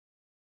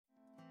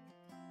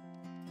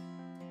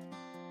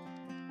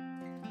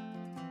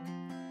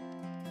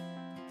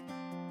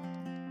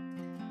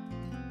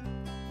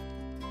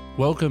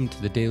Welcome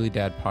to the Daily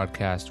Dad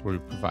Podcast, where we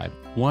provide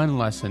one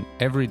lesson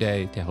every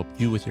day to help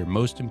you with your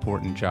most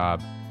important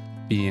job,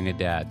 being a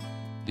dad.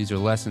 These are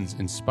lessons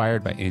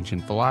inspired by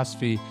ancient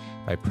philosophy,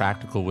 by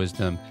practical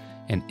wisdom,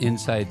 and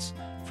insights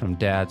from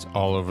dads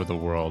all over the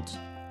world.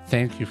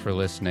 Thank you for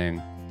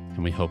listening,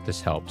 and we hope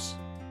this helps.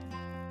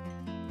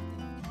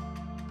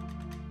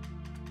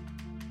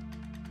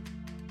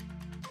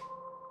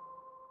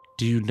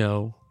 Do you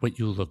know what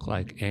you look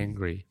like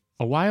angry?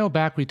 A while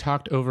back, we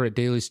talked over at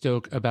Daily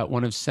Stoic about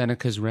one of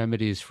Seneca's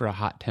remedies for a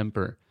hot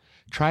temper.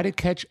 Try to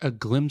catch a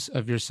glimpse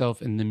of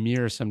yourself in the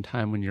mirror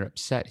sometime when you're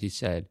upset, he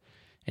said,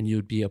 and you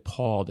would be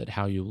appalled at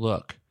how you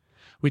look.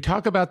 We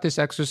talk about this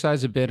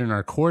exercise a bit in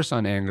our course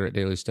on anger at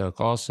Daily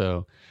Stoic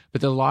also, but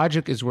the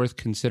logic is worth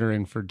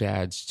considering for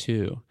dads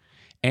too.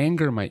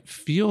 Anger might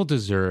feel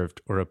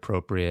deserved or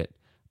appropriate,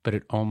 but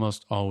it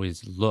almost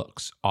always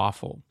looks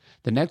awful.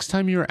 The next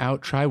time you're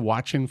out, try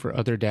watching for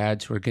other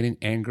dads who are getting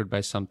angered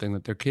by something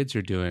that their kids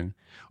are doing,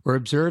 or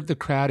observe the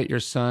crowd at your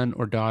son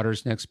or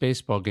daughter's next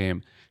baseball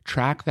game.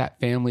 Track that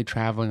family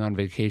traveling on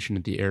vacation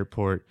at the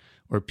airport,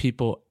 or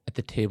people at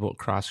the table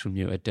across from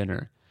you at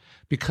dinner,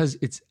 because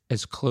it's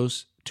as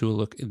close to a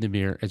look in the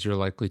mirror as you're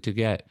likely to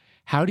get.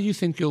 How do you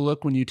think you'll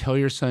look when you tell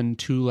your son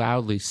too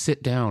loudly,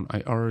 "Sit down,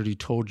 I already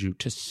told you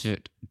to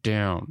sit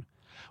down,"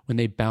 when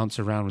they bounce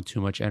around with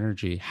too much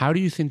energy? How do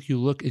you think you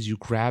look as you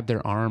grab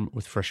their arm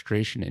with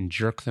frustration and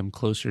jerk them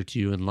closer to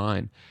you in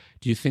line?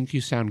 Do you think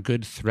you sound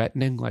good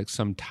threatening like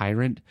some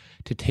tyrant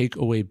to take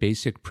away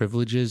basic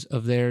privileges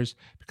of theirs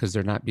because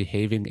they're not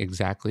behaving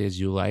exactly as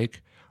you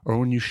like? Or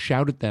when you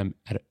shout at them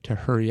to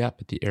hurry up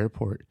at the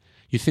airport?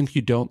 You think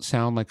you don't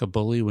sound like a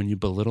bully when you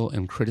belittle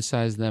and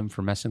criticize them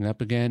for messing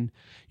up again?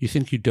 You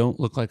think you don't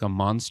look like a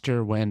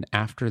monster when,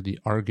 after the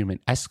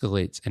argument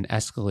escalates and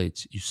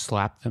escalates, you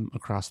slap them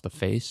across the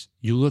face?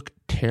 You look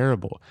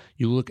terrible.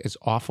 You look as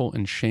awful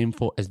and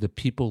shameful as the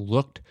people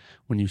looked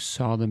when you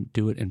saw them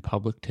do it in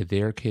public to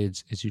their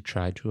kids as you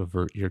tried to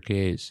avert your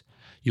gaze.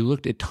 You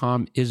looked at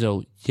Tom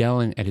Izzo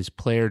yelling at his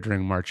player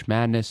during March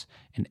Madness,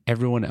 and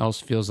everyone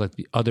else feels like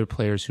the other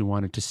players who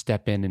wanted to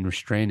step in and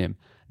restrain him.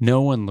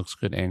 No one looks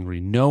good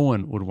angry. No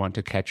one would want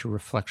to catch a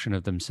reflection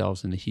of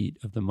themselves in the heat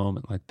of the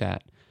moment like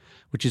that,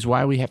 which is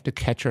why we have to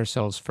catch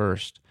ourselves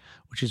first,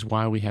 which is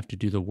why we have to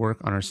do the work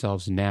on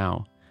ourselves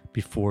now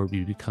before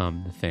we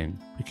become the thing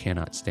we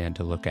cannot stand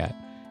to look at.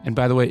 And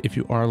by the way, if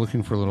you are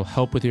looking for a little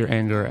help with your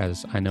anger,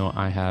 as I know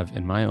I have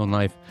in my own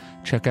life,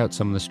 check out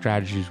some of the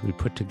strategies we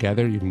put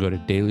together. You can go to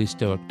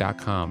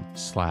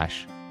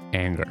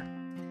dailystoic.com/anger.